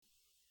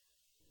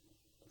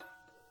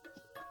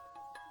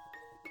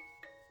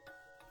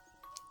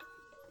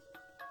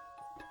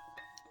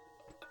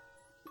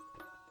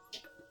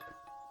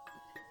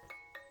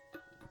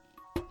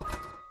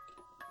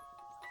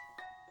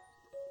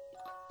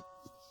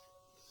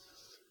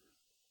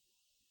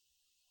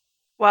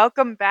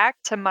Welcome back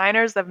to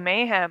Miners of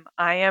Mayhem.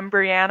 I am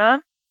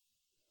Brianna,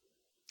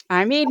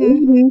 I'm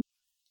Eden.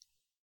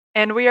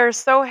 and we are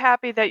so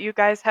happy that you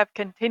guys have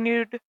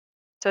continued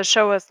to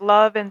show us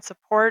love and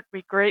support.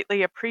 We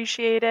greatly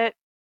appreciate it.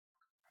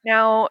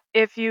 Now,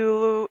 if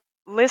you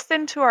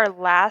listened to our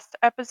last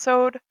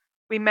episode,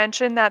 we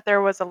mentioned that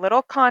there was a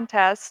little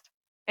contest,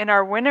 and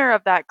our winner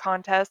of that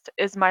contest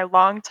is my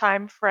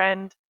longtime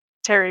friend,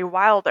 Terry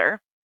Wilder.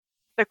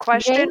 The Yay.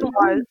 question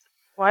was,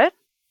 what?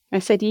 I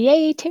said,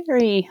 Yay,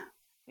 Terry.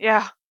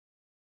 Yeah.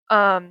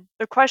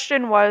 The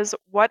question was,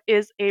 what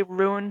is a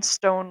rune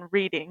stone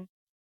reading?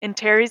 And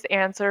Terry's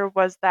answer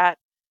was that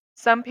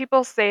some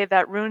people say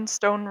that rune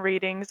stone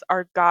readings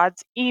are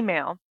God's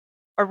email.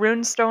 A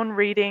rune stone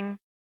reading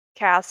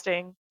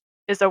casting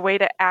is a way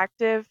to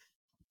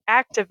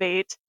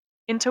activate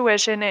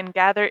intuition and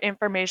gather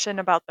information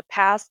about the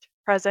past,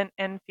 present,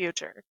 and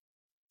future.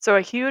 So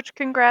a huge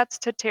congrats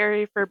to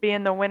Terry for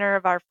being the winner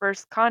of our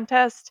first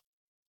contest,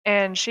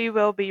 and she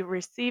will be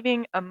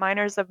receiving a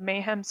Miners of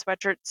Mayhem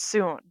sweatshirt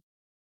soon.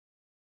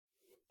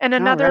 And All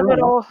another right.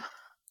 little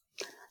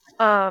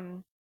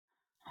um,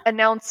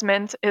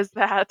 announcement is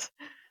that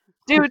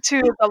due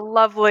to the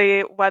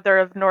lovely weather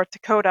of North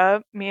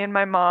Dakota, me and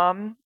my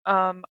mom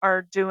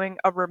are doing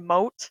a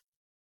remote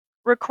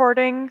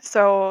recording,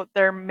 so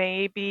there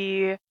may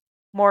be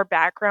more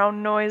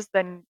background noise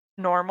than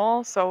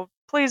normal. So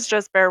please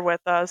just bear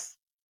with us.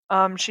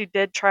 She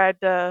did try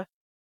to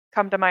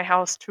come to my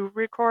house to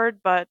record,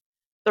 but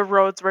the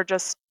roads were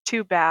just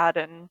too bad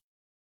and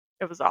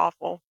it was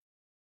awful.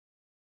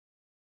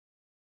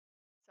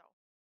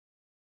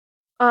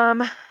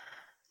 So,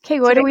 Okay,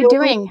 what are today we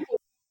doing?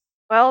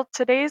 Well,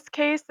 today's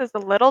case is a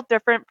little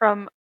different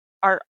from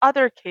our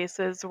other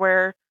cases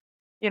where,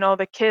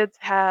 the kids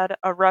had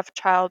a rough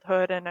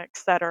childhood and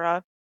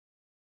etc.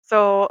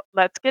 So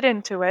let's get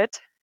into it.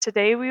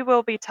 Today we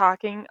will be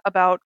talking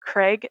about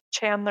Craig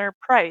Chandler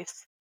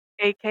Price,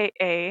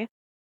 aka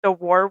the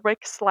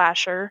Warwick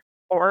Slasher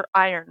or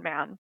Iron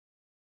Man.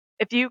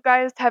 If you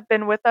guys have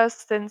been with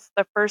us since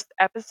the first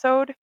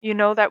episode, you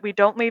know that we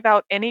don't leave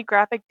out any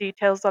graphic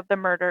details of the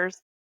murders.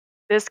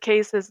 This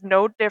case is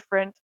no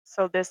different,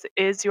 so this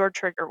is your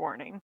trigger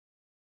warning.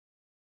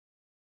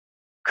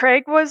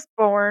 Craig was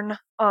born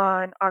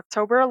on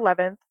October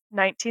 11th,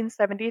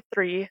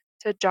 1973,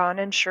 to John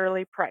and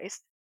Shirley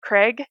Price.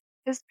 Craig,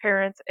 his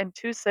parents, and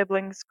two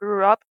siblings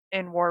grew up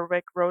in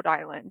Warwick, Rhode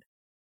Island.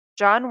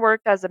 John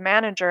worked as a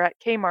manager at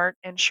Kmart,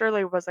 and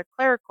Shirley was a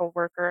clerical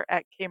worker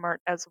at Kmart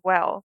as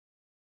well.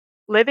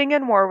 Living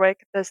in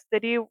Warwick, the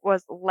city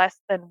was less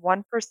than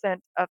 1%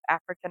 of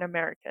African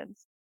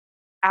Americans.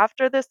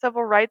 After the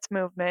civil rights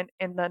movement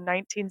in the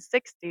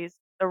 1960s,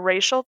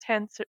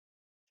 the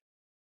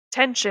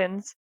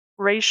tensions,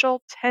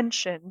 racial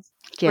tensions,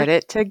 were Get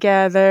it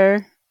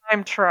together.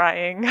 I'm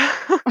trying.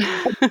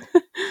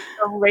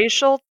 The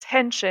racial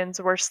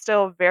tensions were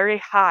still very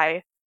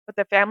high, but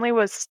the family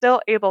was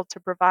still able to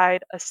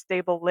provide a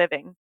stable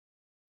living.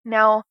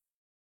 Now,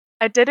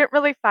 I didn't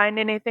really find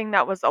anything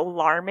that was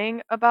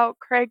alarming about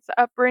Craig's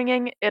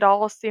upbringing. It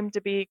all seemed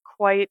to be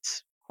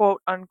quite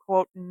quote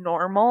unquote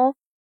normal.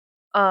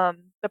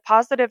 The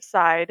positive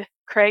side,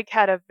 Craig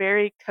had a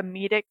very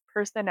comedic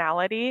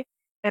personality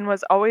and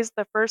was always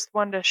the first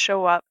one to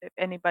show up if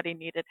anybody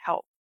needed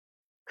help.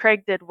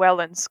 Craig did well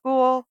in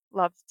school,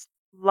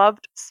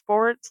 loved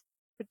sports,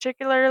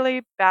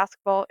 particularly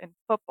basketball and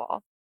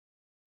football.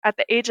 At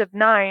the age of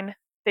 9,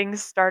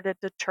 things started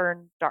to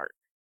turn dark.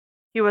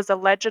 He was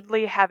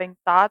allegedly having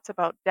thoughts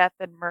about death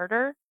and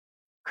murder.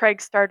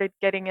 Craig started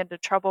getting into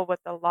trouble with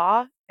the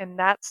law, and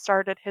that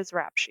started his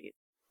rap sheet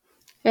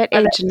At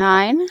by age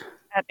 9?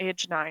 at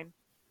age 9.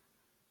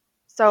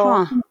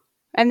 So, Huh.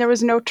 And there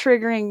was no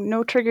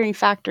triggering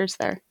factors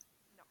there.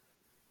 no,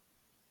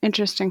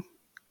 Interesting.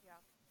 yeah.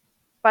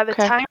 By the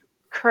Okay. time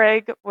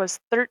Craig was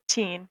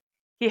 13,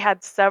 he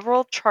had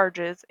several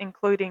charges,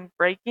 including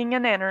breaking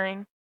and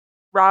entering,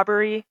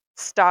 robbery,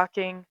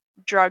 stalking,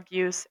 drug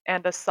use,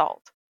 and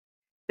assault.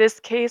 This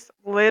case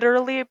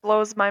literally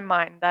blows my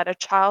mind that a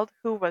child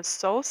who was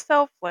so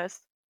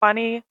selfless,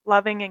 funny,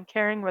 loving, and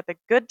caring with a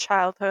good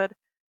childhood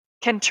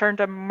can turn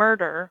to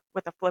murder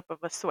with a flip of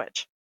a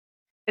switch.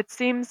 It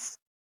seems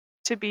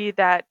to be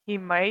that he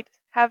might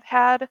have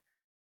had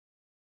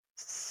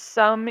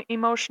some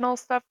emotional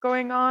stuff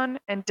going on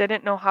and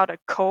didn't know how to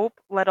cope,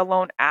 let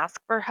alone ask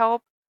for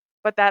help,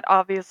 but that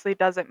obviously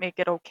doesn't make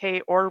it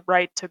okay or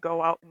right to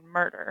go out and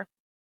murder.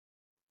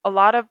 A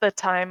lot of the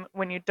time,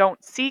 when you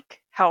don't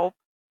seek help,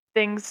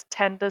 things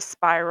tend to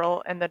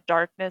spiral and the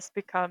darkness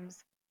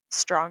becomes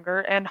stronger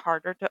and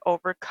harder to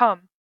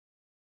overcome.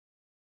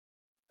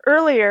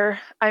 Earlier,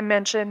 I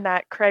mentioned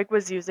that Craig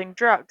was using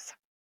drugs.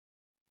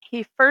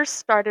 He first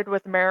started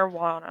with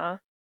marijuana.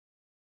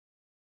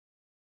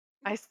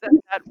 I said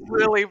that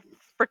really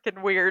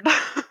freaking weird.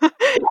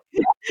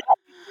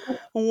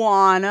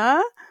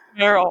 Wanna?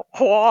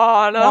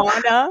 Marijuana.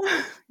 Wanna?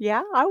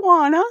 Yeah, I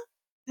wanna.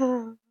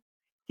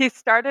 He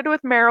started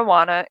with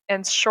marijuana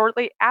and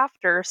shortly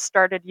after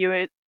started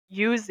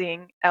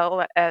using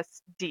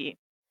LSD.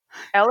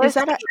 Is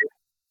that LSD, a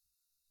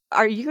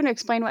Are you gonna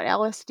explain what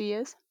LSD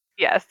is?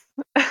 Yes.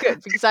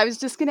 Good, because I was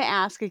just gonna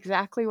ask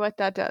exactly what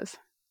that does.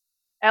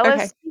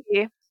 Okay.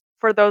 LSD,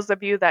 for those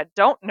of you that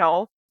don't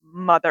know,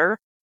 mother,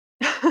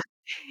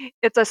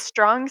 it's a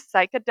strong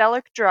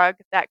psychedelic drug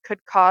that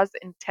could cause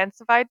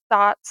intensified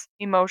thoughts,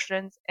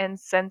 emotions, and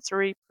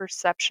sensory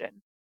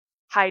perception.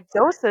 High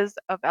doses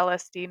of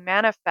LSD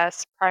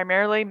manifest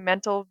primarily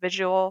mental,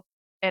 visual,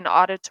 and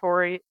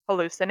auditory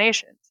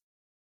hallucinations.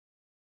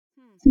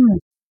 Hmm.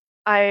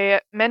 I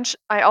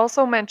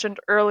also mentioned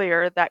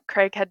earlier that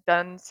Craig had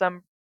done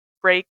some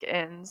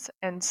break-ins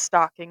and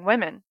stalking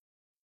women.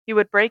 He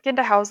would break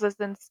into houses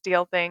and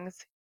steal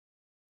things,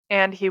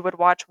 and he would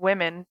watch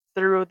women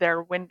through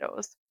their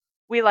windows.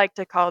 We like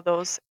to call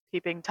those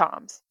peeping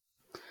toms.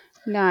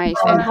 Nice.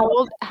 And how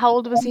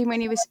old was he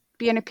when he was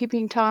being a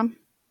peeping Tom?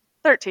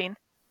 13.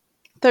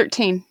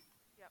 13.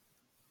 Yep.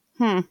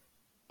 Hmm.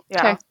 Yeah.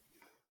 Okay.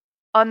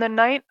 On the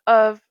night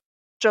of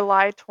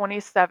July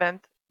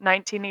 27th,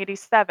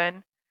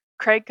 1987,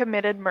 Craig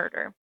committed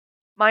murder.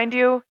 Mind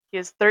you, he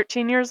is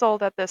 13 years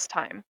old at this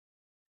time.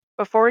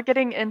 Before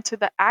getting into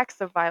the acts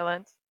of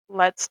violence,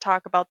 let's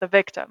talk about the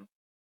victim.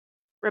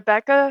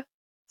 Rebecca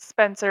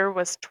Spencer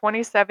was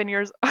 27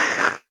 years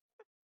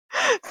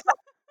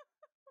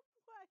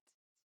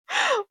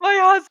My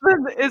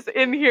husband is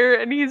in here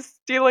and he's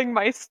stealing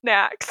my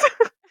snacks.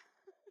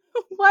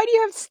 Why do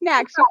you have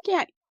snacks? You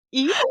can't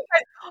eat?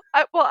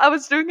 Well, I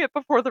was doing it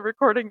before the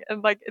recording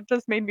and like it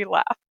just made me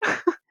laugh.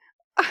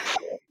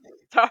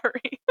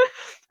 Sorry.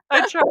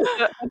 I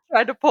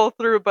tried to pull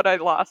through, but I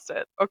lost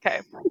it.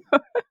 Okay.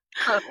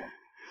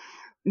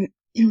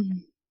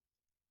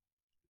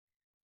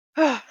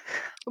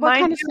 What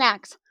Mind kind of you,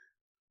 snacks?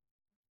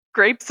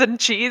 grapes and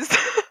cheese.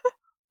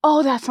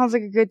 Oh, that sounds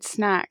like a good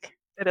snack.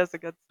 It is a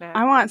good snack.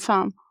 I want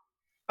some.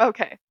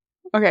 Okay.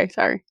 Okay,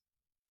 sorry.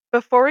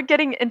 Before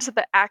getting into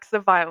the acts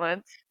of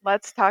violence,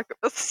 let's talk.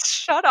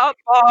 Shut up,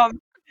 Mom.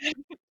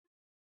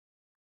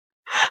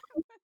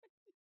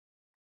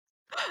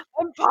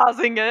 I'm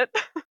pausing it.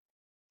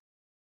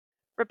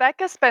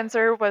 Rebecca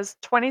Spencer was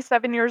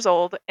 27 years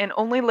old and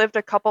only lived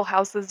a couple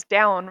houses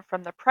down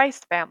from the Price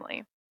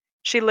family.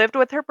 She lived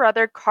with her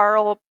brother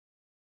Carl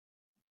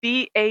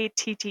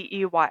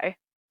Battey.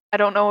 I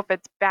don't know if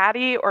it's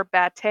Batty or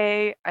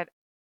Battey. I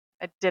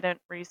didn't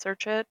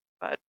research it,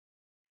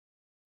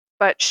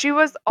 but she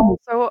was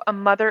also a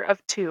mother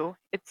of two.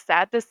 It's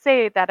sad to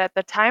say that at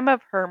the time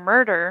of her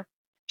murder,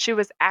 she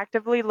was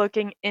actively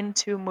looking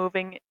into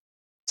moving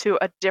to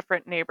a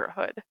different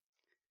neighborhood.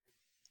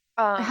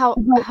 Um, How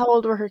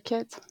old were her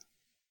kids?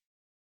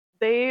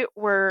 they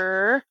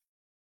were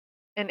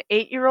an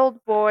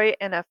 8-year-old boy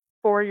and a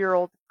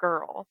 4-year-old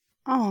girl.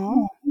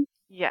 Oh,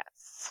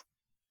 Yes.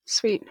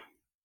 sweet.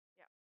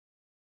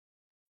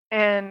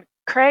 And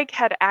Craig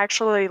had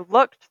actually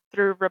looked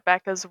through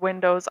Rebecca's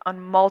windows on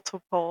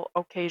multiple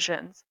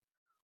occasions.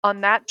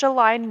 On that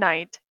July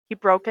night, he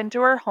broke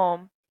into her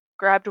home,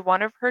 grabbed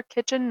one of her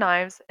kitchen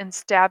knives, and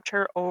stabbed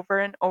her over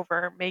and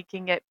over,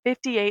 making it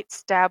 58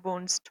 stab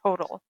wounds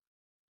total.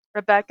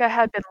 Rebecca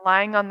had been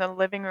lying on the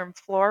living room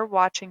floor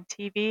watching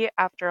TV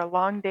after a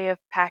long day of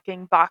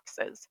packing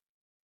boxes.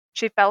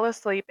 She fell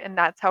asleep, and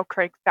that's how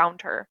Craig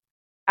found her.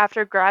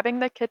 After grabbing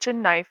the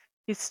kitchen knife,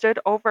 he stood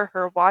over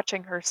her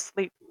watching her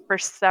sleep for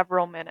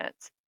several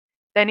minutes.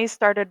 Then he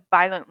started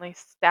violently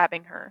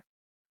stabbing her.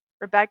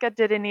 Rebecca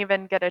didn't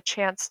even get a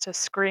chance to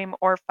scream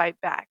or fight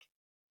back.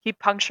 He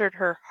punctured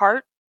her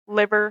heart,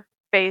 liver,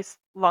 face,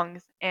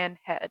 lungs, and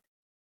head.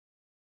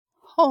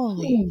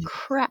 Holy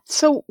crap.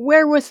 So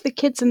where was the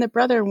kids and the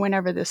brother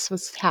whenever this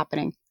was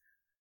happening?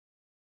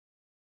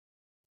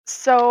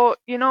 So,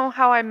 you know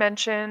how I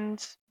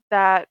mentioned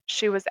that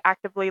she was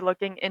actively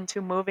looking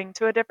into moving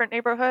to a different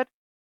neighborhood?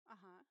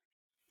 Uh-huh.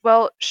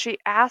 Well, she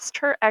asked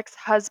her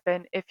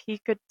ex-husband if he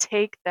could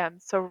take them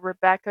so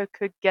Rebecca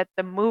could get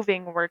the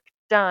moving work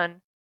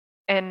done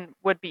and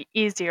would be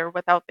easier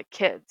without the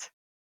kids.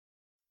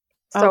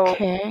 So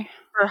Okay.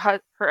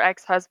 her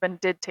ex-husband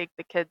did take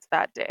the kids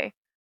that day,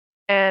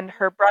 and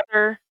her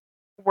brother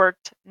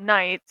worked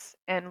nights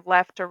and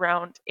left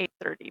around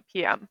 8:30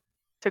 p.m.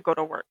 to go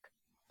to work,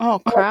 Oh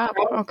crap.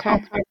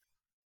 Okay.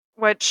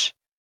 which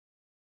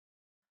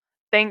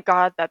thank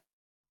God that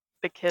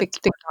the The, kids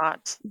the, were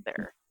not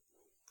there.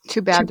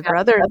 too bad the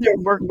brother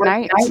worked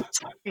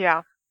nights.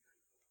 Yeah.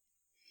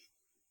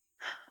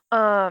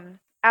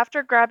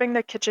 After grabbing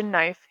the kitchen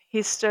knife,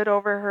 he stood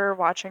over her,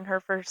 watching her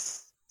for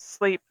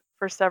sleep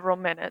for several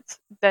minutes.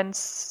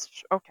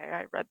 Okay,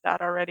 I read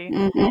that already.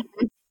 Hmm.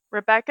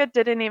 Rebecca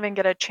didn't even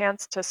get a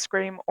chance to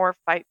scream or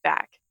fight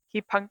back.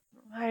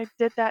 I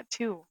did that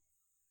too.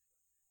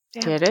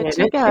 Damn Did it.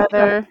 it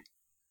together. Okay.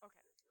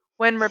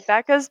 When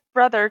Rebecca's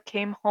brother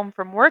came home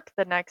from work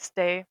the next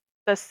day,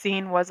 the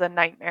scene was a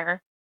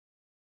nightmare.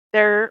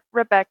 There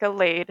Rebecca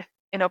laid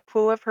in a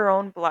pool of her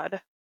own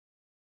blood.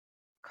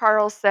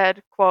 Carl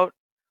said, quote,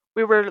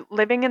 "We were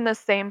living in the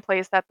same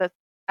place at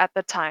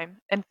the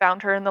time and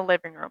found her in the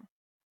living room.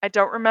 I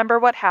don't remember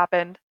what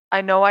happened.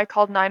 I know I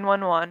called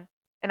 911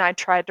 and I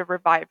tried to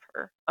revive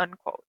her."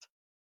 Unquote.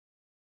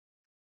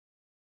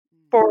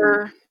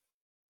 For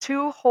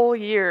 2 whole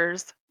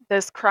years,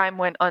 this crime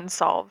went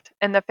unsolved,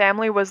 and the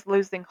family was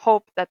losing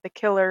hope that the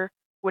killer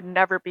would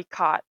never be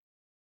caught.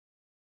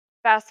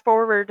 Fast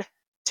forward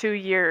 2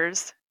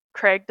 years,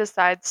 Craig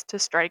decides to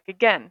strike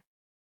again.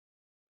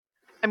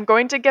 I'm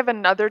going to give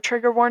another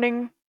trigger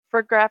warning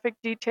for graphic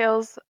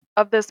details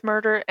of this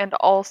murder and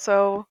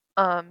also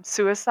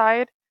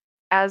suicide,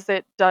 as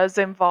it does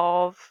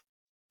involve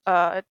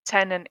a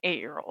 10 and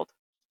 8-year-old.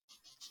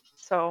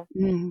 So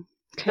Mm,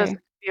 just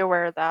okay. be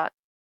aware of that.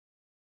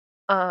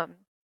 Um,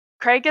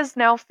 Craig is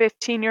now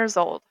 15 years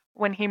old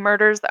when he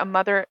murders a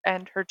mother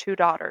and her 2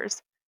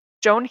 daughters.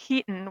 Joan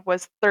Heaton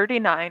was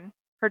 39.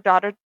 Her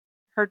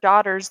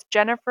daughters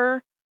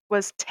Jennifer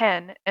was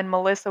 10 and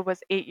Melissa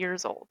was 8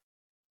 years old.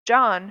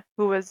 John,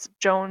 who was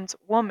Joan's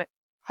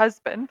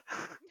husband,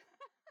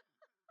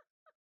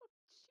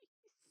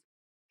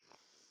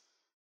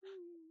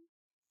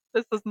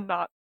 this is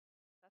not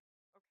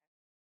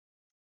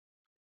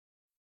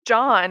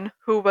John,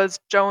 who was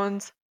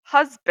Joan's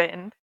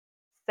husband,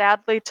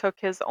 sadly took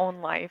his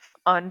own life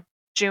on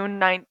June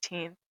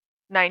 19th,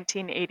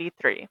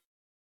 1983.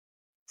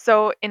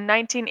 So in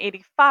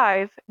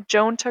 1985,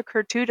 Joan took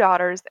her 2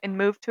 daughters and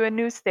moved to a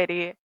new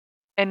city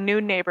and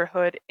new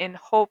neighborhood in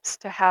hopes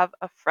to have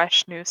a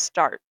fresh new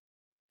start.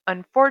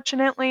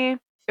 Unfortunately,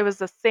 it was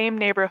the same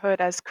neighborhood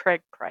as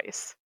Craig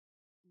Price.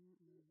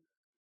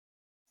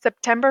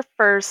 September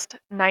 1st,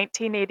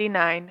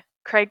 1989,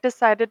 Craig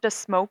decided to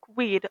smoke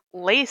weed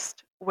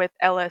laced with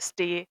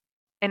LSD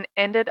and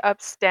ended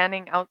up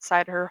standing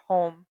outside her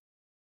home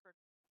for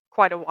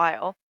quite a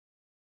while.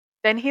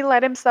 Then he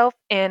let himself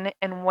in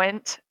and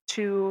went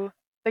to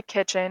the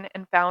kitchen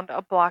and found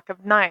a block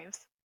of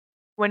knives.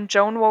 When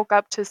Joan woke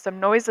up to some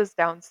noises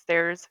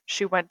downstairs,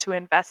 she went to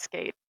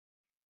investigate.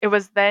 It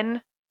was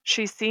then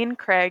she seen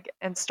Craig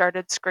and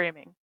started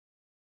screaming.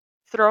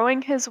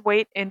 Throwing his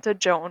weight into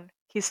Joan,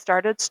 he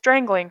started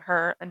strangling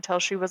her until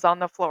she was on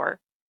the floor.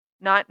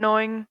 Not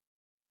knowing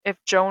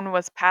if Joan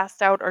was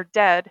passed out or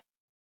dead,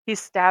 he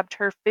stabbed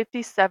her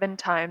 57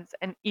 times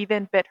and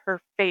even bit her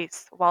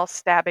face while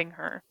stabbing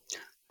her.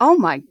 Oh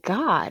my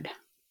God.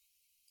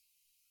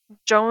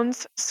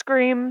 Joan's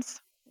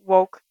screams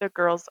woke the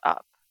girls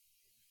up.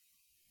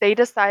 They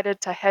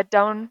decided to head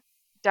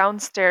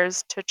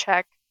downstairs to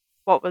check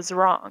what was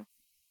wrong.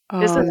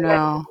 This Oh is when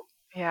no.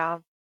 yeah,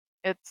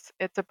 it's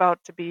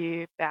about to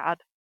be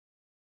bad.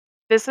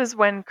 This is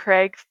when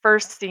Craig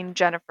first seen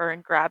Jennifer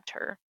and grabbed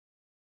her.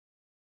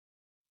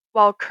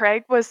 While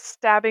Craig was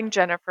stabbing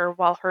Jennifer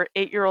while her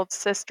 8-year-old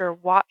sister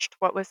watched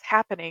what was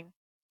happening,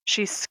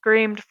 she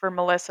screamed for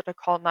Melissa to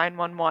call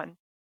 911.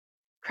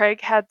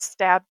 Craig had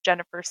stabbed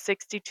Jennifer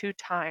 62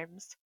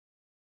 times.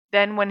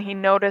 Then, when he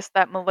noticed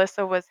that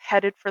Melissa was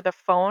headed for the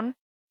phone,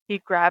 he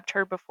grabbed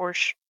her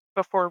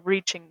before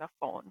reaching the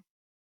phone.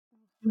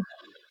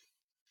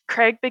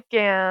 Craig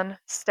began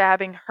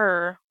stabbing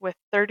her with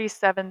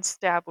 37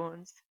 stab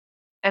wounds,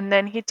 and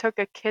then he took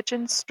a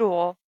kitchen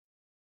stool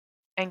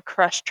and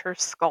crushed her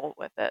skull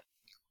with it.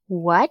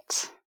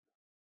 What?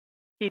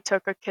 He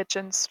took a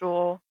kitchen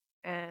stool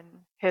and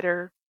hit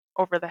her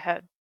over the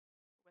head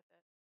with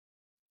it,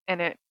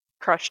 and it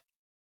crushed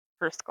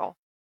her skull.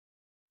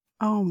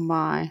 Oh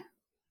my.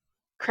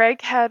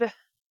 Craig had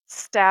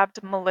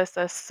stabbed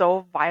Melissa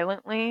so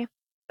violently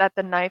that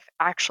the knife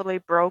actually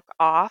broke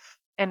off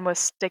and was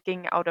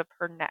sticking out of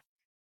her neck.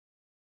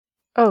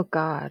 Oh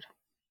God.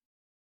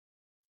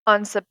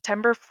 On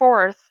September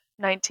 4th,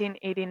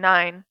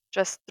 1989,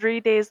 just 3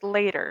 days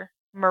later,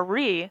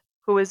 Marie,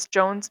 who is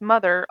Joan's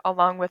mother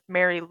along with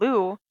Mary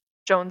Lou,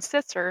 Joan's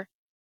sister,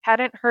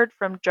 hadn't heard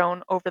from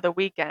Joan over the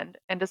weekend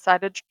and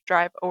decided to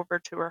drive over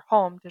to her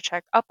home to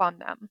check up on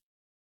them.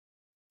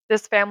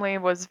 This family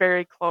was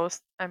very close.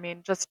 I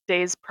mean, just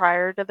days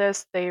prior to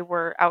this, they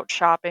were out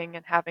shopping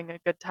and having a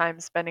good time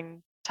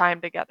spending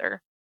time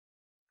together.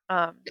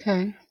 Um,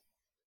 Okay.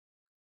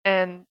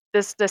 and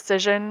this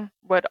decision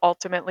would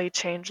ultimately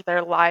change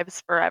their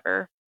lives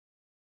forever.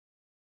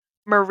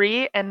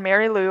 Marie and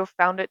Mary Lou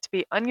found it to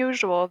be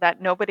unusual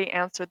that nobody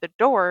answered the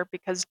door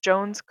because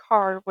Joan's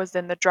car was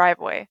in the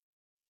driveway.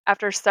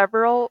 After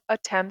several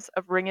attempts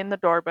of ringing the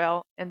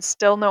doorbell and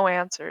still no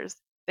answers,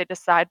 they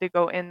decided to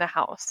go in the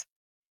house.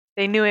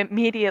 They knew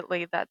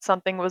immediately that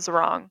something was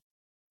wrong.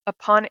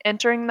 Upon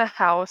entering the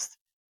house,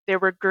 they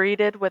were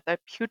greeted with a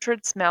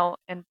putrid smell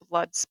and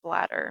blood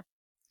splatter.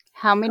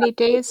 How many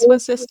days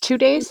was this? 2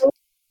 days? It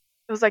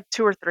was like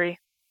 2 or 3.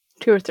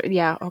 2 or 3?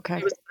 Yeah. It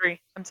Okay. was 3,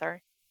 I'm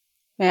sorry.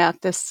 Yeah.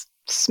 This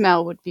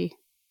smell would be.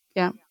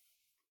 Yeah.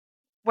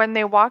 When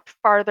they walked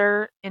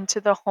farther into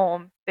the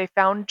home, they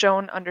found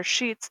Joan under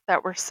sheets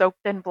that were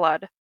soaked in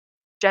blood.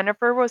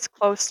 Jennifer was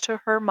close to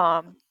her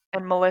mom,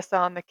 and Melissa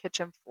on the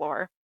kitchen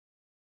floor.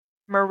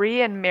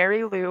 Marie and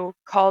Mary Lou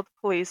called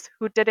police,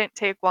 who didn't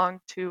take long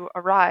to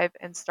arrive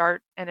and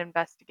start an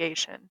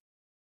investigation.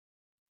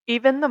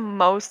 Even the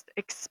most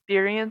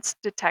experienced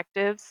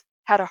detectives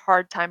had a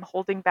hard time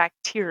holding back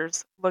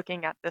tears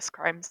looking at this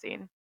crime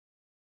scene.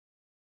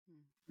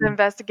 The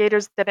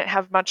investigators didn't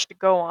have much to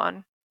go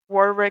on.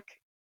 Warwick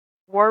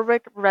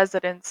Warwick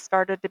residents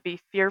started to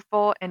be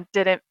fearful and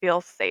didn't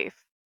feel safe.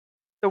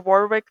 The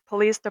Warwick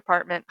Police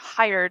Department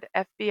hired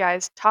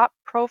FBI's top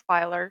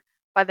profiler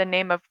by the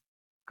name of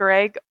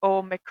Greg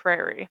O.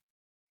 McCrary.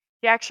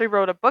 He actually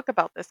wrote a book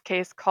about this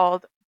case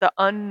called The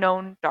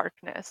Unknown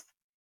Darkness.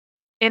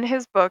 In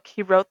his book,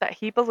 he wrote that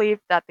he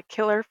believed that the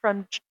killer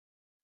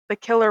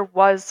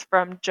was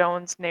from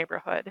Jones'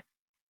 neighborhood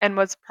and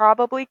was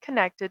probably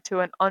connected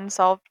to an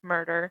unsolved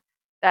murder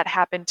that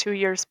happened 2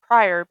 years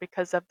prior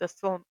because of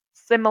the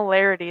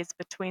similarities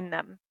between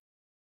them.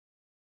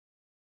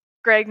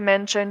 Greg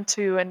mentioned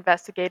to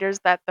investigators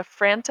that the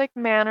frantic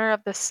manner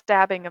of the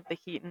stabbing of the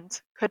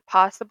Heatons could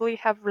possibly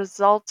have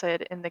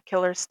resulted in the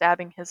killer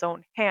stabbing his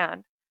own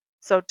hand,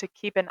 so to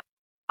keep an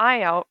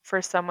eye out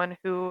for someone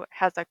who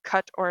has a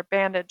cut or a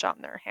bandage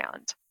on their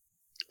hand.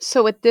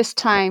 So at this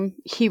time,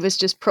 he was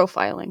just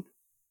profiling.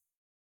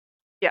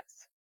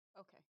 Yes.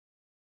 Okay.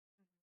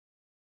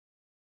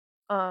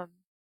 Um,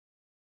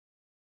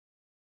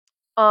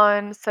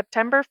 on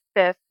September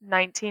 5th,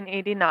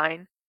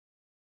 1989,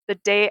 the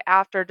day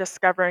after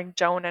discovering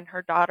Joan and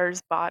her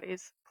daughter's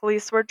bodies,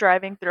 police were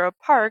driving through a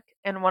park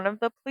and one of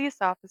the police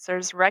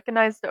officers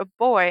recognized a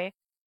boy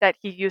that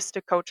he used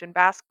to coach in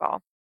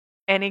basketball.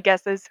 Any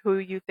guesses who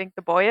you think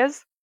the boy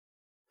is?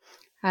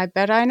 I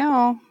bet I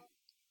know.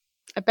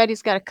 I bet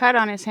he's got a cut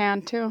on his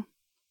hand, too.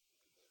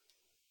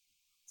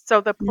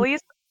 So the Mm.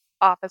 police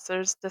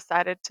officers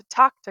decided to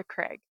talk to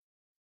Craig.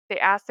 They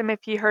asked him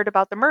if he heard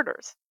about the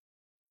murders.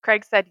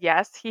 Craig said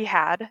yes, he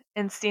had,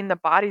 and seen the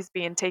bodies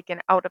being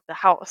taken out of the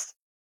house.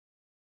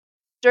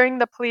 During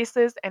the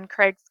police's and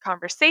Craig's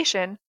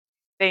conversation,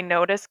 they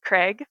noticed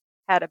Craig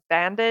had a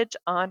bandage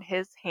on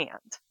his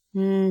hand.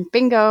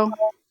 Bingo.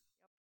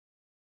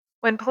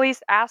 When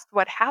police asked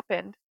what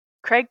happened,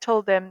 Craig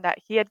told them that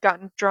he had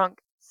gotten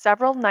drunk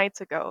several nights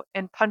ago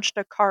and punched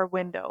a car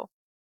window.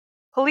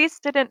 Police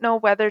didn't know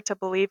whether to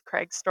believe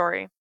Craig's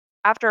story.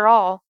 After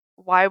all,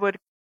 why would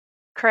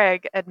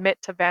Craig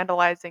admit to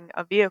vandalizing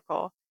a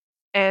vehicle?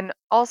 And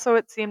also,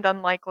 it seemed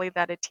unlikely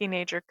that a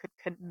teenager could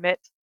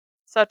commit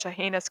such a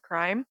heinous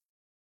crime.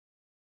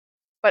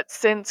 But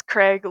since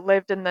Craig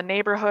lived in the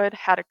neighborhood,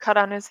 had a cut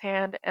on his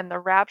hand, and the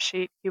rap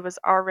sheet he has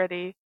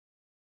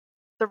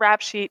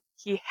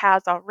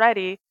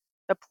already,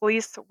 the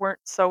police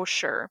weren't so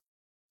sure.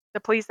 The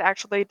police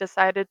actually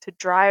decided to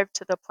drive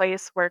to the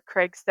place where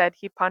Craig said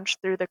he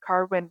punched through the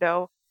car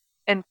window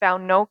and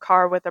found no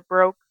car with a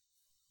broke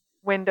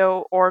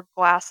window or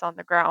glass on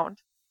the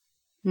ground.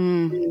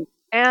 Mm.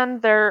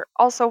 And there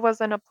also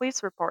wasn't a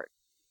police report.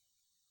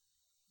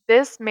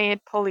 This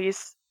made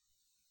police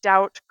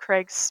doubt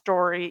Craig's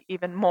story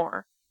even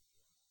more.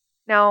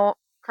 Now,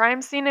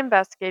 crime scene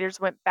investigators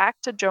went back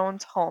to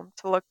Jones' home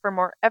to look for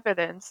more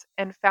evidence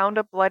and found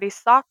a bloody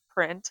sock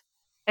print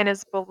and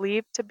is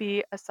believed to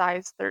be a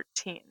size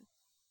 13.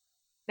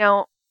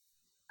 Now,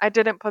 I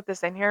didn't put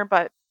this in here,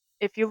 but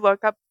if you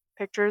look up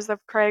pictures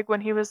of Craig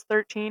when he was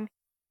 13,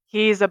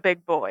 he's a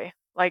big boy.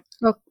 Like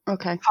Oh,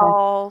 okay.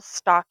 tall,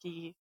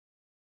 stocky,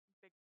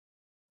 big,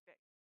 big.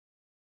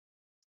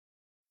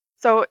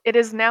 So it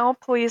is now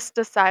police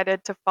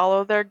decided to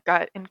follow their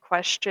gut and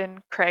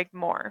question Craig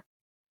more.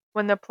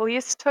 When the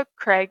police took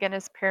Craig and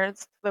his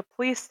parents to the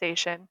police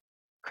station,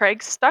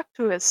 Craig stuck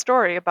to his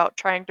story about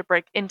trying to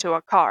break into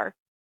a car.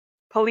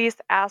 Police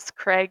asked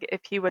Craig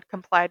if he would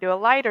comply to a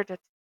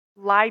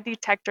lie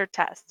detector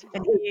test,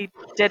 and he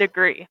did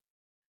agree.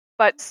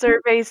 But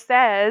survey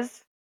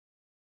says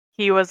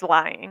he was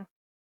lying.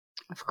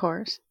 Of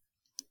course.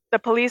 The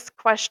police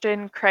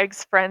questioned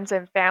Craig's friends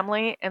and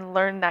family and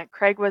learned that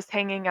Craig was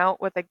hanging out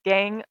with a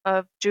gang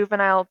of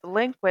juvenile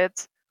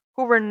delinquents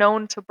who were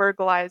known to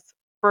burglarize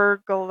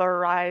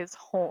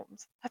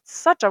homes. That's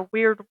such a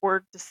weird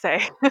word to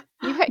say.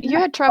 You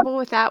had trouble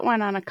with that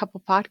one on a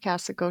couple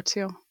podcasts ago,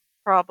 too.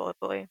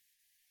 Probably.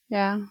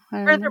 Yeah, I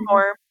remember.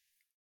 Furthermore,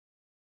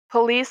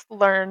 police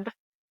learned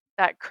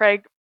that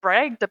Craig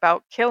bragged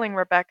about killing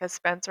Rebecca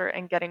Spencer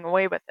and getting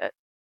away with it.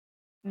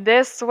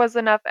 This was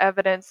enough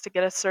evidence to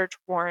get a search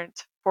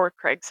warrant for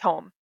Craig's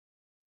home.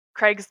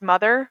 Craig's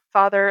mother,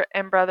 father,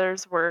 and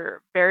brothers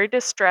were very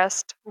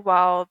distressed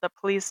while the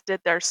police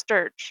did their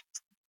search.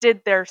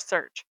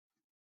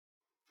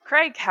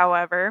 Craig,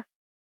 however,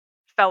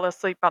 fell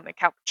asleep on the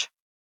couch.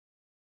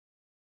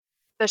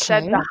 The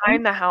shed Okay.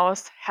 behind the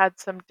house had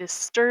some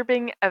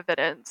disturbing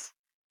evidence.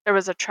 There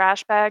was a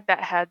trash bag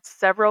that had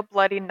several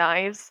bloody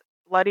knives,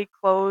 bloody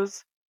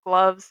clothes,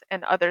 gloves,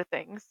 and other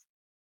things.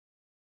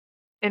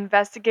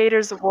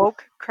 Investigators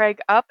woke Craig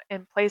up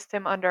and placed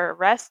him under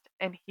arrest,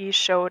 and he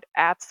showed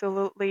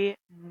absolutely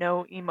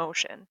no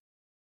emotion.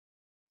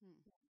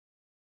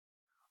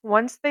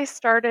 Once they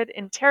started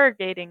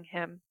interrogating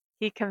him,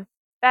 he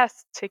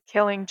confessed to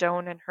killing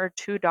Joan and her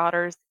two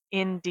daughters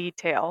in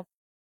detail.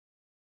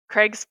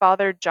 Craig's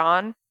father,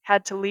 John,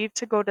 had to leave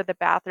to go to the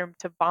bathroom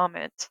to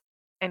vomit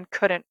and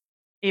couldn't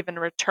even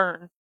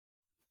return.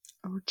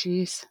 Oh,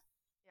 geez.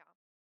 Yeah.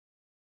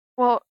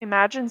 Well,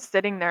 imagine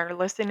sitting there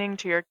listening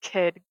to your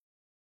kid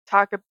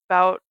talk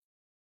about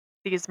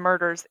these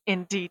murders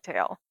in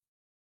detail.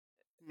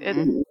 It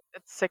Mm.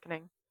 It's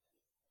sickening.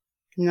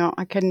 No,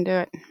 I couldn't do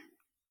it.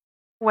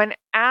 When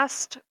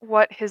asked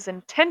what his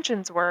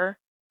intentions were,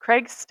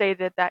 Craig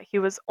stated that he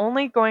was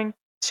only going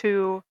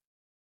to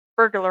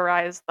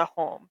burglarize the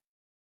home.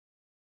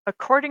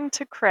 According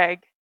to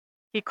Craig,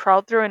 he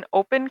crawled through an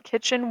open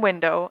kitchen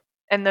window,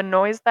 and the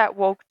noise that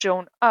woke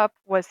Joan up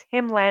was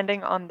him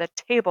landing on the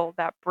table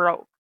that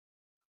broke.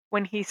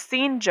 When he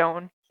seen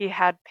Joan, he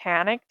had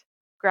panicked,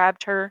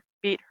 grabbed her,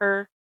 beat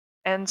her,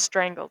 and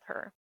strangled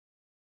her.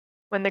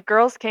 When the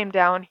girls came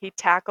down, he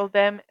tackled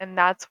them, and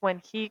that's when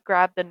he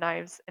grabbed the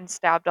knives and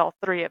stabbed all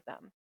three of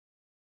them.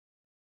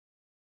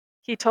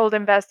 He told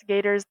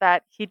investigators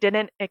that he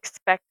didn't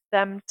expect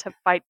them to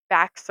fight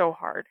back so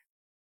hard.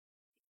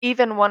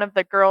 Even one of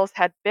the girls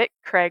had bit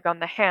Craig on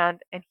the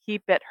hand, and he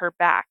bit her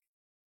back,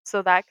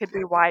 so that could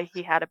be why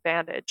he had a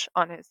bandage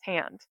on his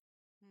hand.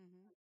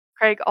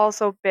 Craig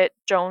also bit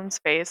Joan's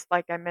face,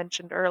 like I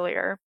mentioned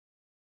earlier.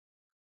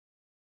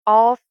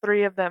 All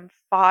three of them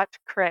fought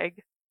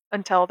Craig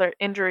until their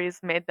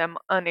injuries made them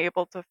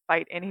unable to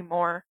fight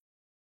anymore.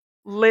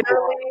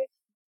 Literally,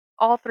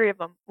 all three of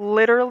them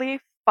literally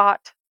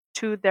fought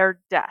to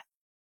their death.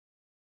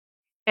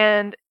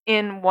 And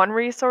in one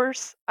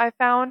resource I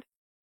found,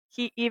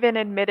 he even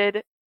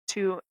admitted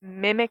to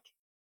mimic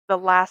the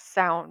last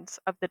sounds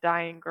of the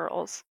dying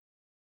girls.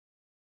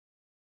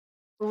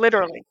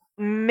 Literally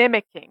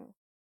mimicking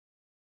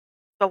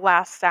the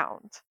last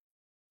sounds.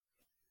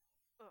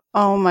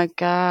 Oh my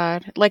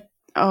god. Like,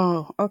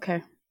 oh,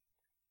 okay.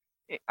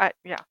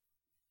 Yeah.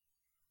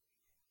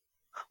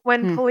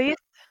 When Hmm. police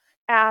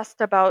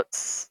asked about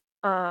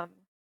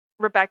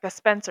Rebecca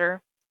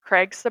Spencer,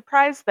 Craig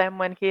surprised them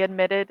when he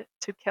admitted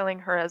to killing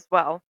her as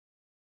well.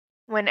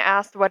 When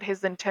asked what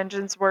his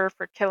intentions were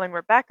for killing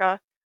Rebecca,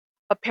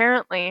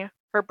 apparently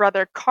her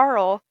brother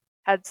Carl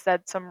had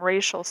said some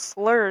racial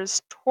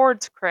slurs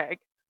towards Craig,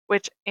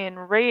 which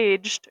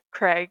enraged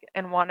Craig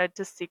and wanted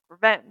to seek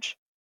revenge.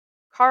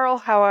 Carl,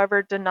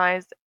 however,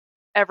 denies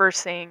ever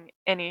saying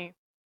any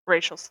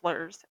racial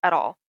slurs at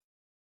all.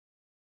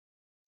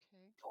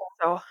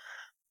 So,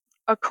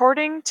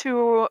 according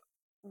to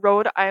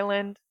Rhode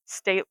Island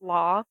state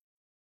law,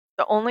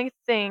 the only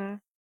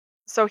thing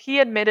so he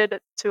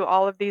admitted to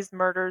all of these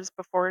murders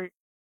before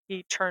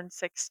he turned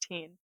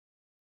 16.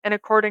 And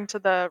according to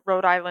the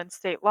Rhode Island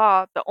state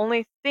law, the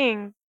only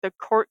thing the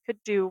court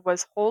could do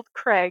was hold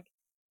Craig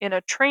in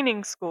a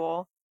training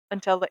school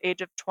until the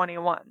age of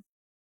 21.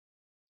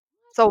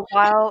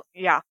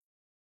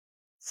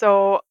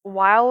 So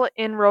while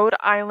in Rhode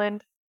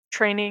Island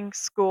Training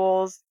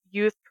School's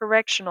Youth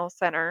Correctional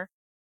Center,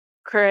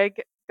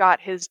 Craig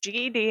got his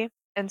GED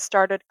and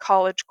started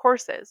college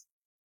courses.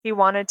 He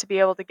wanted to be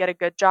able to get a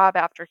good job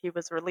after he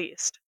was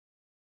released.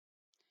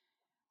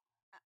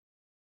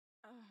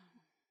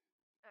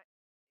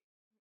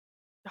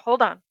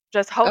 Hold on,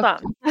 just hold Okay.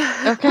 on.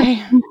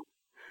 Okay.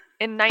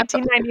 In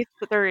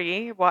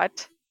 1993,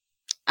 what?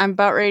 I'm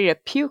about ready to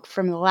puke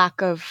from the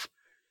lack of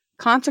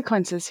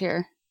consequences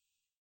here.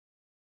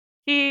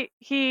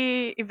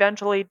 He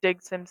eventually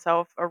digs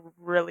himself a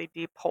really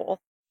deep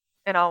hole,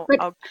 and But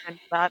I'll get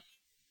into that.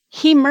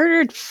 he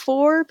murdered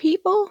 4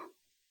 people,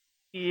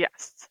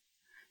 Yes.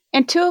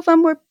 and 2 of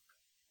them were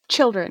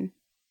children.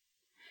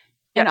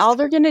 And all Yes.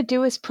 they're going to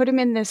do is put him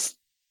in this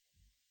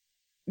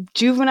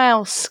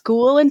juvenile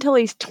school until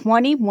he's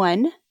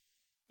 21.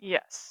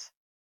 Yes.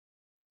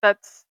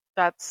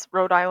 That's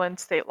Rhode Island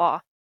state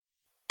law.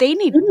 They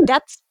need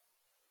that's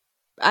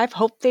I've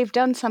hoped they've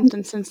done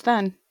something since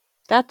then.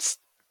 That's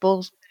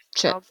bullshit.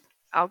 I'll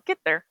I'll get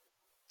there.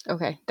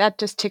 Okay, that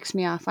just ticks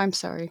me off. I'm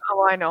sorry.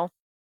 Oh, I know.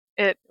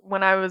 It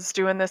when I was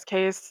doing this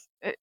case,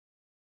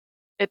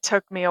 it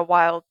took me a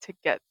while to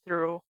get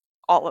through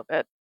all of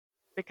it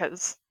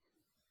because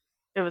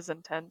it was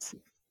intense.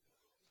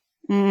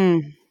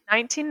 Mm.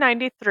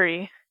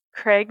 1993,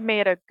 Craig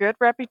made a good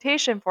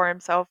reputation for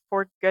himself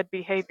for good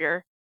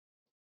behavior.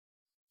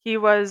 He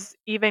was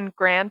even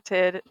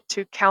granted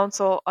to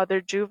counsel other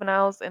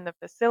juveniles in the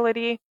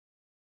facility.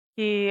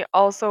 He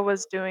also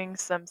was doing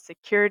some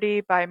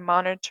security by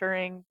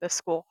monitoring the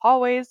school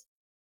hallways.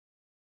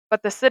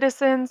 But the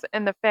citizens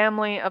and the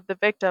family of the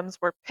victims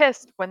were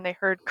pissed when they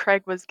heard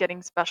Craig was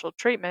getting special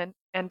treatment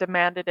and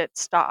demanded it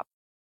stop.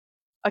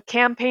 A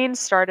campaign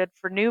started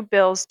for new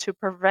bills to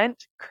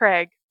prevent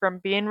Craig from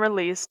being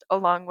released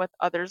along with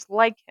others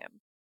like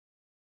him.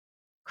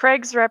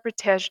 Craig's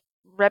reputation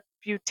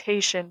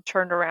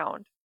turned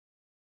around.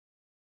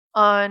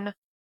 On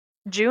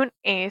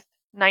June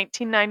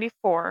 8th,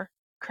 1994,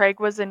 Craig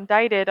was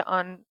indicted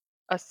on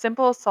a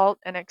simple assault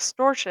and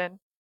extortion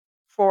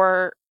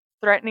for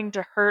threatening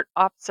to hurt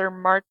Officer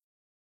Mark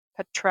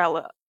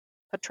Petrella,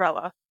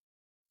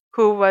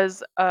 who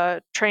was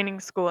a training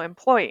school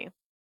employee.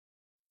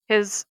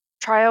 His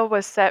trial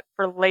was set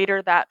for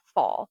later that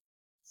fall.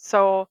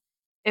 So,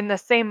 in the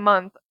same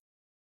month,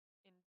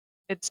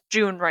 it's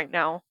June right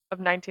now of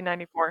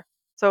 1994.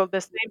 So,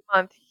 the same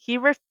month, he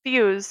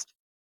refused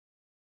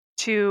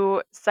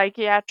to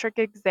psychiatric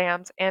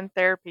exams and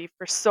therapy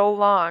for so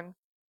long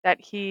that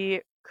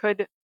he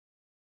could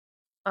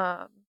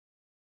um,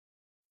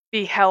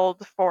 be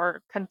held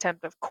for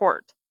contempt of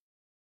court.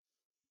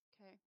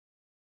 Okay.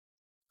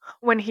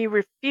 When he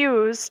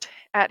refused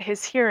at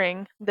his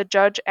hearing, the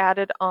judge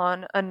added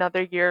on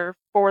another year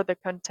for the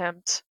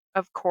contempt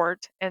of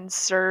court and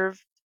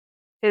served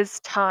his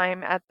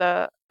time at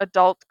the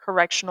Adult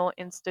Correctional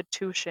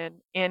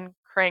Institution in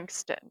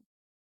Cranston.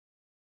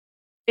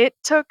 It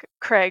took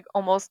Craig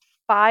almost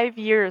 5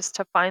 years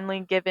to finally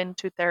give in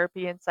to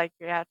therapy and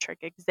psychiatric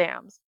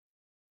exams.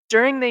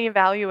 During the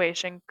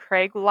evaluation,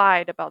 Craig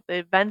lied about the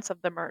events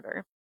of the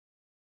murder.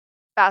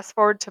 Fast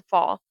forward to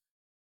fall.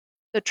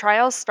 The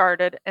trial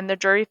started, and the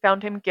jury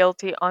found him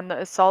guilty on the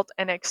assault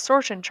and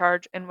extortion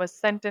charge and was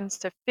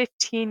sentenced to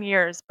 15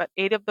 years, but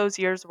 8 of those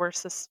years were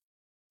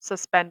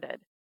suspended.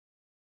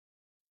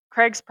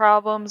 Craig's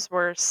problems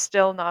were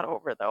still not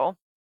over, though.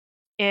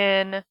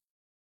 In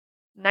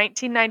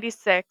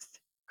 1996,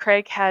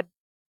 Craig had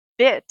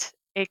bit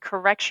a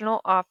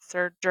correctional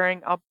officer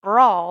during a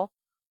brawl,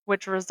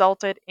 which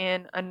resulted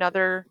in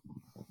another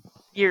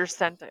year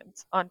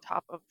sentence on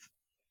top of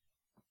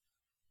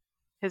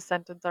his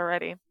sentence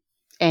already.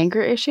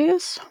 Anger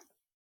issues?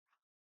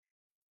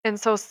 And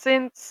so,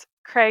 since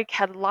Craig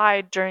had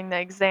lied during the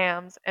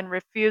exams and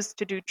refused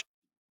to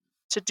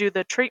do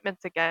the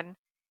treatments again,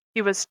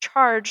 he was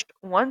charged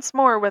once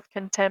more with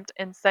contempt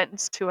and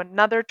sentenced to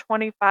another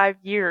 25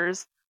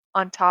 years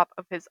on top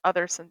of his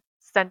other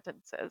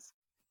sentences.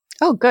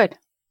 Oh, good.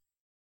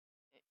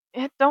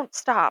 It don't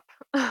stop.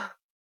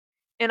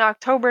 In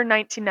October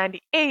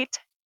 1998,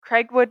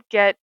 Craig would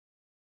get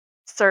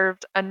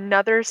served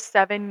another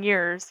 7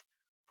 years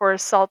for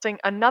assaulting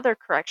another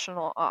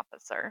correctional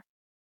officer.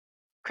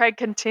 Craig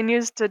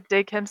continues to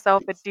dig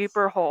himself a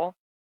deeper hole.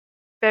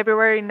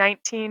 February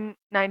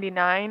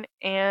 1999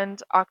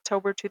 and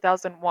October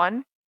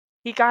 2001,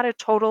 he got a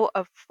total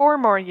of 4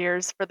 more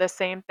years for the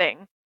same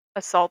thing,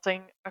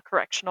 assaulting a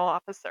correctional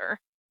officer.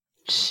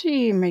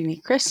 Gee,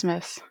 made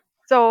Christmas.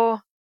 So,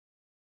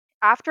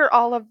 after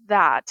all of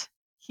that,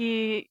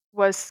 he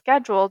was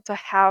scheduled to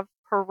have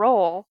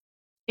parole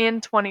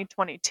in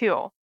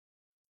 2022.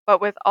 But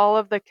with all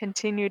of the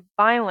continued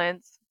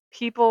violence,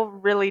 people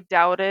really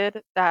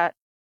doubted that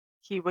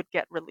he would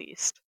get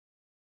released.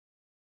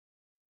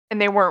 And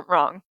they weren't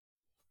wrong.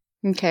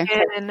 Okay.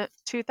 In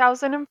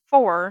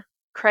 2004,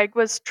 Craig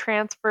was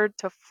transferred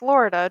to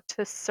Florida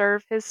to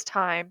serve his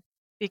time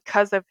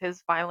because of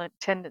his violent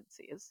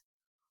tendencies.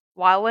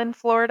 While in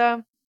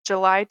Florida,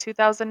 July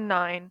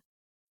 2009,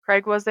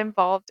 Craig was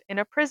involved in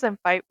a prison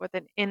fight with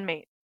an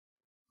inmate.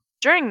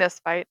 During this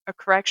fight, a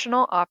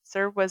correctional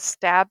officer was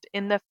stabbed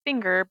in the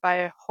finger by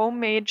a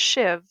homemade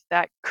shiv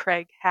that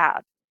Craig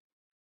had.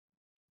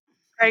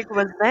 Craig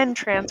was then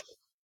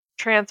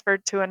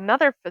transferred to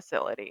another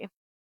facility.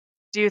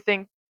 Do you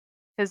think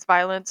his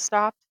violence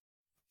stopped?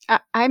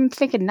 I'm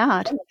thinking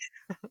not.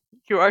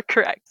 You are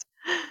correct.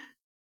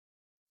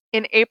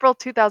 In April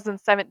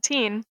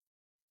 2017,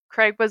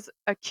 Craig was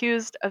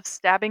accused of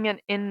stabbing an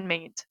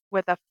inmate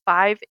with a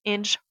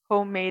 5-inch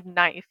homemade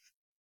knife.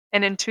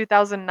 And in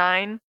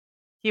 2009,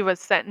 he was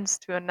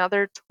sentenced to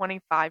another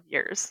 25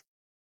 years.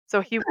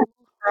 So he will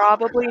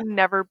probably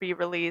never be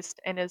released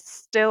and is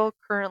still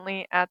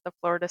currently at the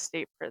Florida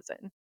State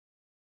Prison.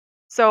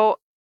 So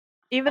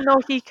even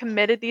though he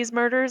committed these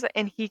murders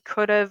and he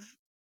could have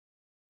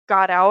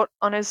got out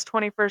on his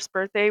 21st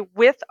birthday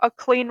with a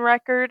clean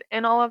record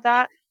and all of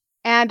that,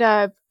 And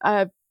a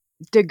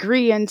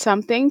degree in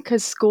something,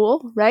 because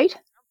school, right?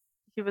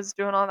 he was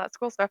doing all that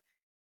school stuff.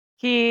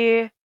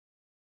 He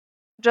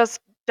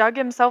just dug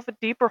himself a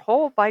deeper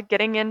hole by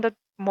getting into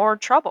more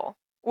trouble,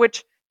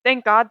 which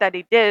thank God that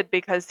he did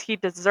because he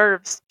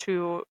deserves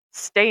to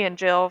stay in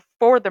jail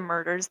for the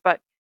murders, but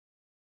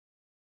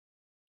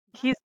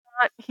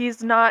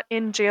he's not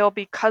in jail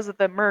because of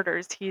the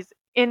murders. He's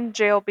in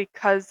jail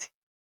because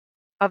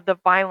of the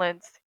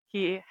violence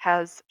he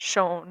has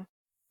shown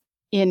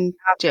In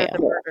after the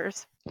jail.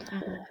 murders.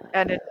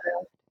 And it,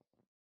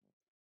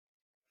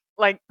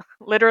 like,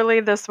 literally,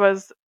 there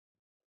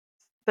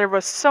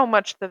was so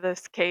much to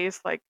this case.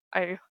 Like,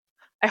 I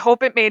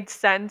hope it made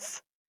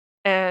sense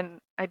and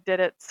I did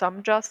it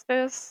some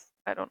justice.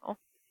 I don't know.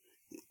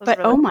 It was But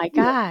really oh my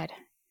God.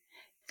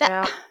 That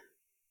yeah.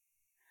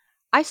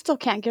 I still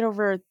can't get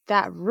over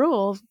that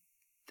rule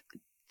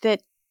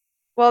that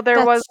Well,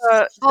 there was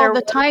that's a all there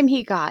the was time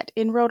he got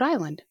in Rhode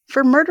Island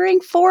for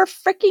murdering 4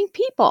 freaking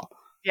people.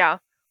 yeah,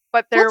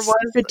 but That's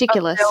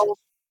ridiculous.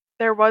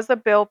 there was a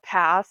bill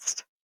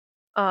passed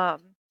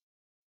um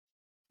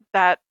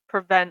that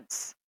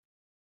prevents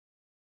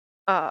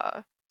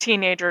uh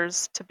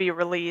teenagers to be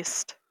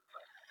released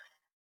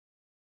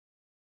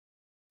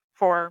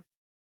for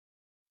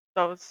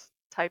those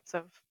types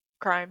of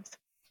crimes.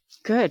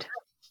 Good.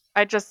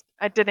 I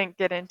didn't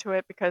get into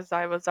it because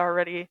I was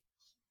already a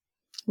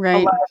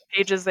Right. lot of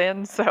pages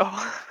in, so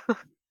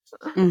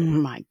Oh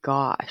my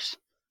gosh.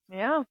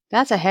 yeah,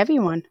 That's a heavy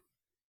one.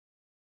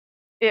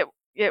 it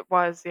it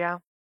was, yeah.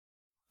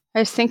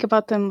 I just think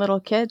about them little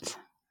kids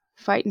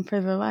fighting for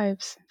their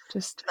lives.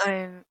 Just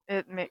I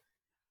it ma-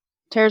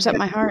 tears up yeah.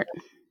 my heart.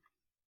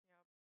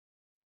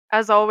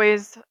 As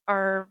always,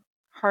 our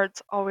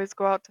hearts always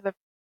go out to the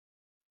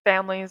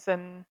families,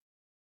 and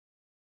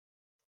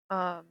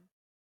um,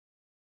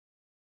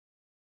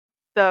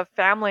 the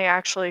family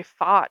actually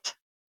fought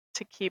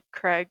to keep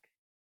Craig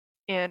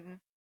in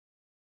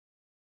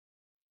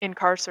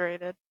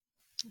incarcerated.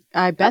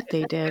 I Yep. bet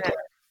they did.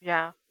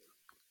 Yeah.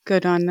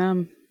 Good on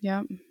them.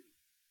 Yep.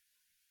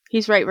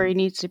 He's right where he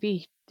needs to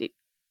be.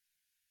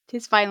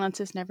 His violence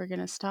is never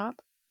going to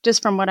stop,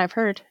 just from what I've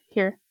heard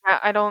here.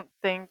 I don't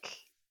think,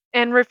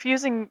 and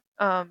refusing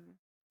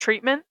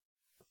treatment,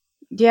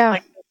 Yeah.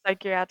 like the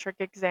psychiatric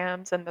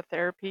exams and the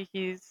therapy,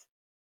 there's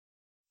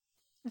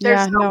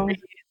Yeah. no No.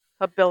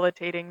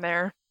 rehabilitating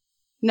there,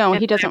 No, in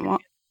he my doesn't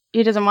want. opinion.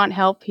 He doesn't want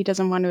help. He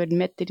doesn't want to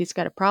admit that he's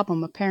got a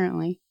problem.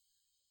 Apparently, No.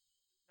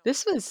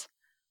 this was.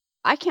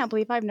 I can't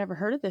believe I've never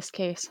heard of this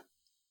case.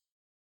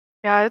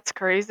 Yeah, it's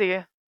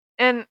crazy.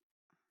 And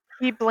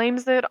he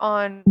blames it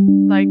on,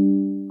 like,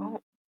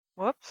 oh,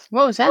 whoops.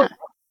 What was that?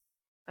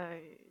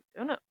 I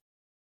don't know.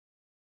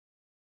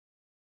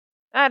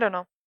 I don't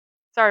know.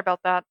 Sorry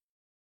about that.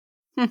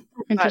 Hmm,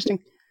 But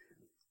interesting.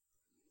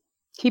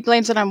 He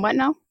blames it on what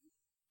now?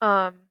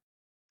 um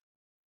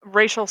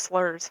racial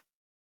slurs.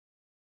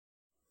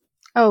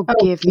 Oh,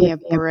 Oh, give me give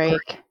a me a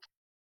break.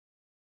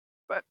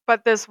 break.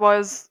 But this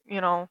was,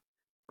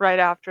 right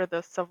after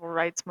the civil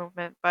rights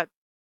movement, but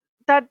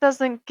that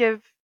doesn't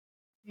give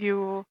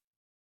you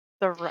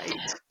the right.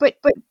 But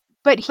But but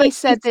but he he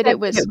said that said it that it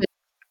was was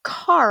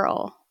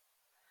Carl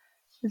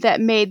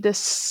that made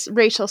this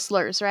racial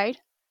slurs, right?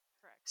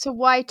 correct. So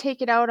why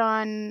take it out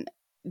on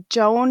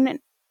Joan?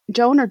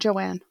 Joan or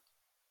Joanne?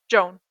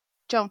 Joan.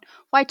 Joan.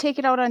 Why take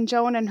it out on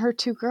Joan and her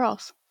two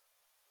girls?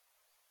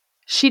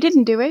 She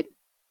didn't do it.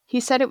 He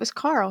said it was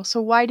Carl.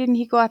 So why didn't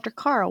he go after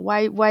Carl?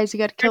 Why has he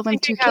got to You're kill them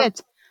thinking two of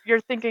kids? you're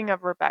thinking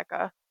of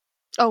Rebecca.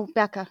 Oh,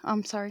 Becca.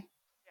 I'm sorry.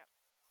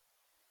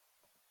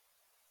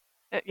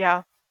 Yeah.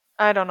 Yeah.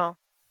 I don't know.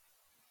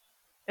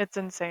 It's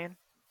insane.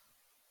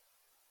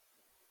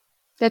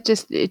 That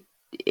just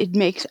it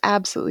makes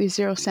absolutely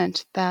zero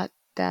sense, that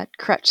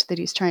crutch that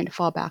he's trying to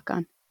fall back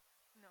on.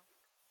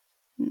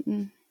 No.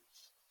 Mm-mm.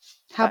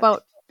 How But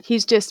about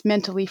he's just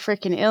mentally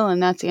freaking ill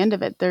and that's the end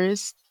of it? There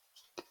is,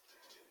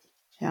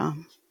 yeah.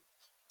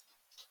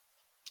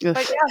 but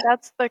Oof. yeah,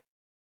 that's the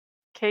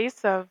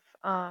case of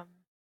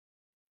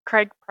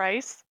Craig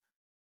Price.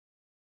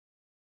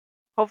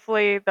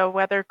 Hopefully the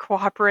weather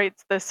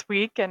cooperates this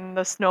week and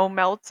the snow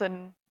melts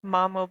and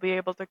mom will be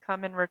able to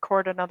come and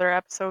record another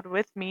episode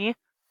with me.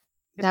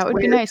 It's That would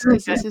be weird, nice isn't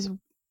because it? this is,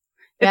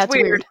 yeah, It's it's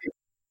weird. weird.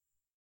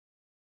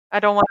 I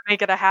don't want to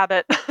make it a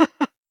habit.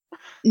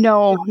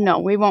 No, no,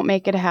 we won't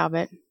make it a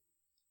habit. Do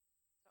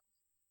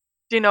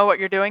you know what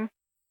you're doing?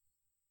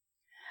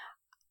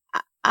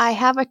 I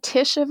have a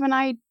tish of an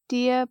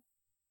idea.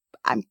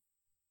 I'm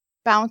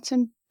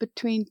bouncing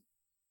between.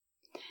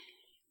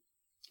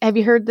 Have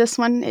you heard this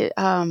one?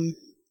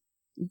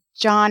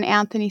 John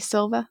Anthony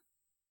Silva.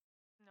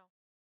 No.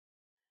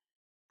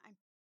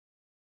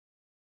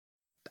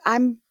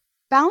 I'm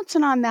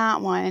bouncing on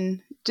that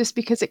one just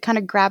because it kind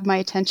of grabbed my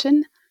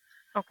attention.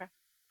 Okay.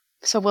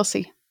 So we'll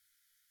see.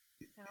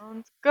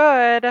 Sounds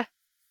good.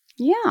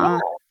 Yeah.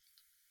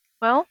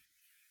 Well,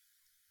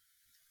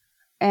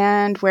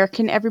 And where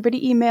can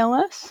everybody email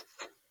us?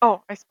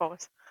 oh, I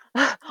suppose.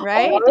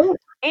 Right? Oh,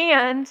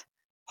 and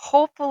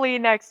hopefully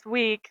next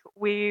week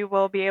we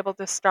will be able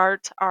to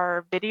start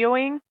our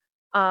videoing.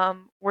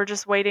 We're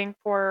just waiting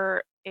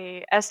for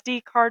a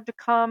SD card to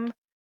come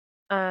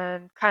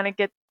and kind of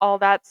get all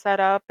that set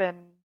up, and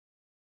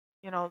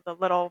the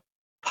little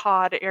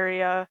pod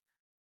area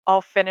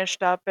all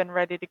finished up and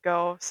ready to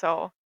go.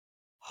 So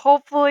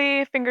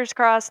hopefully, fingers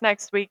crossed,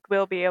 next week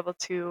we'll be able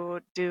to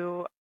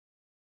do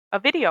a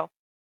video.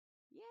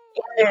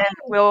 And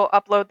we'll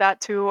upload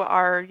that to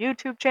our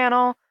YouTube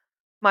channel,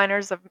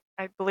 Miners of,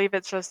 I believe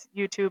it's just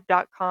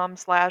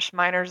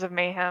youtube.com/Miners of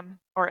Mayhem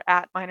or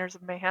at Miners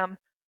of Mayhem.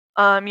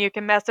 You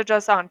can message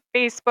us on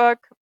Facebook.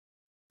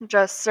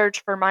 Just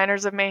search for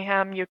Miners of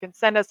Mayhem. You can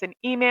send us an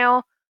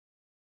email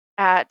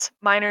at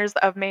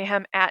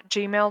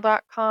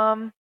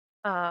minersofmayhem@gmail.com.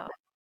 Uh,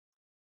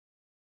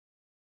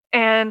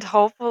 and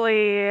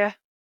hopefully,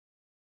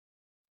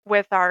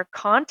 with our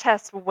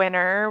contest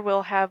winner,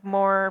 we'll have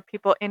more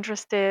people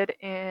interested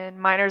in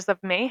Miners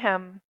of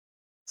Mayhem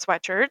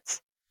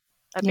sweatshirts.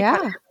 That'd be kind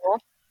of Yeah. cool.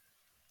 So,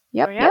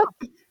 Yep, yeah, yep.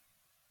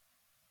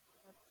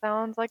 that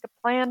sounds like a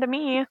plan to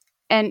me.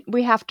 And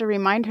we have to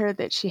remind her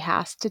that she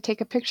has to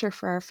take a picture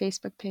for our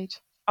Facebook page.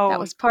 That Oh,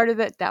 was part of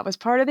the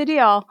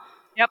deal.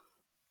 yep.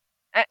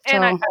 And So,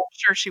 I'm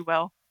sure she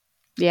will.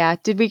 yeah,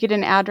 did we get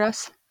an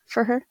address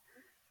for her?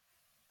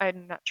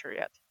 I'm not sure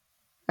yet.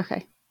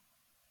 Okay.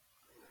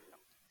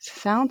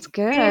 Sounds We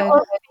good.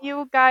 will see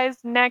you guys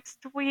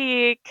next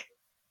week.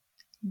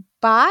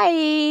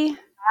 Bye.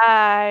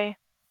 Bye.